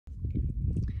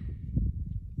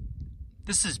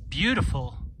This is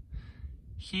beautiful.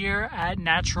 Here at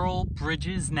Natural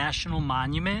Bridges National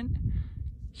Monument,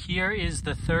 here is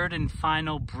the third and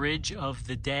final bridge of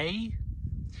the day.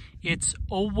 It's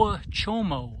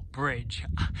Owachomo Bridge.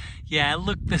 Yeah, I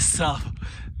looked this up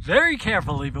very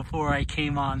carefully before I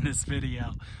came on this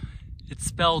video. It's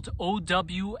spelled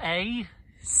O-W-A-C-H-O-M-O,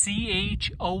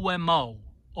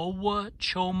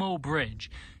 Owachomo Bridge.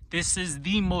 This is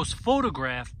the most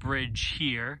photographed bridge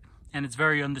here, and it's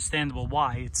very understandable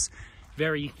why. It's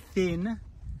very thin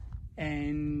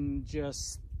and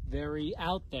just very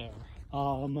out there.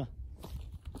 Let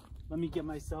me get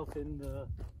myself in the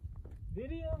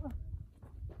video.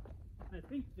 I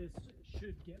think this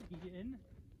should get me in.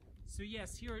 So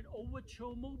yes, here at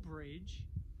Owachomo Bridge,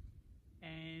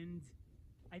 and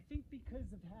I think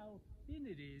because of how thin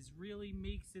it is, really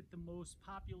makes it the most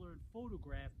popular and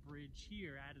photographed bridge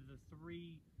here out of the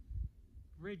three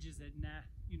bridges at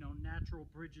Natural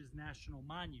Bridges National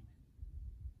Monument.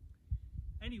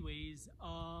 Anyways,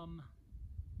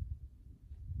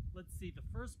 let's see. The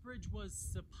first bridge was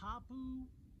Sipapu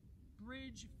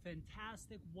Bridge.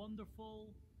 Fantastic,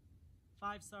 wonderful,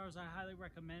 5 stars. I highly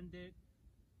recommend it.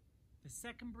 The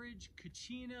second bridge,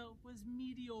 Kachina, was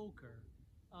mediocre.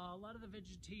 A lot of the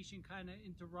vegetation kind of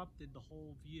interrupted the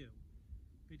whole view.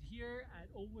 But here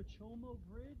at Owachomo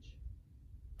Bridge,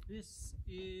 this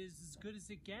is as good as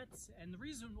it gets. And the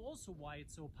reason also why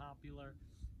it's so popular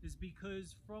is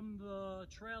because from the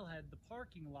trailhead, the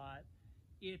parking lot,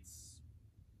 it's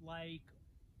like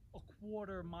a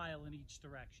quarter mile in each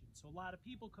direction. So a lot of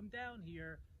people come down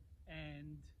here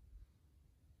and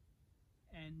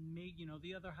make,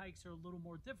 the other hikes are a little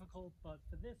more difficult, but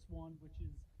for this one, which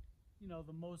is,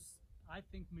 the most, I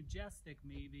think, majestic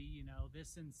maybe,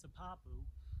 this in Sipapu,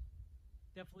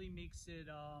 definitely makes it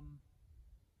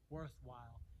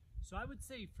worthwhile. So I would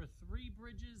say for 3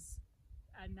 bridges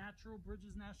at Natural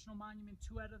Bridges National Monument,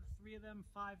 2 out of 3 of them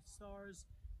 5 stars,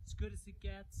 as good as it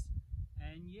gets.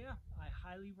 And yeah, I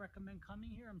highly recommend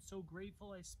coming here. I'm so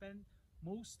grateful. I spent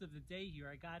most of the day here.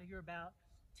 I got here about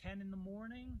 10 in the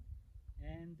morning,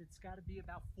 and it's got to be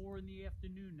about 4 in the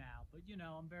afternoon now. But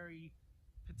I'm very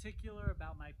particular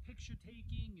about my picture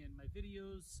taking and my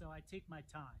videos, so I take my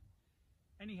time.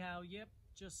 Anyhow, yep,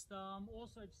 just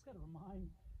also I just got to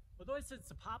remind, although I said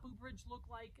Sipapu Bridge looked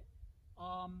like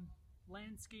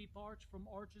landscape arch from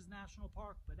Arches National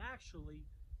Park, but actually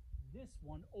this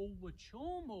one,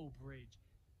 Owachomo Bridge,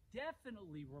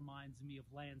 definitely reminds me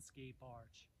of landscape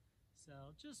arch.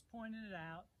 So just pointing it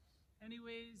out.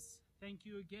 Anyways, thank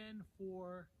you again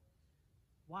for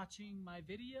watching my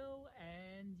video,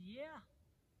 and yeah,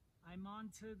 I'm on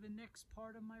to the next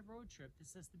part of my road trip.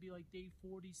 This has to be like day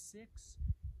 46.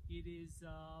 It is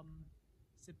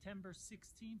September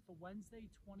 16th, Wednesday,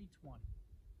 2020.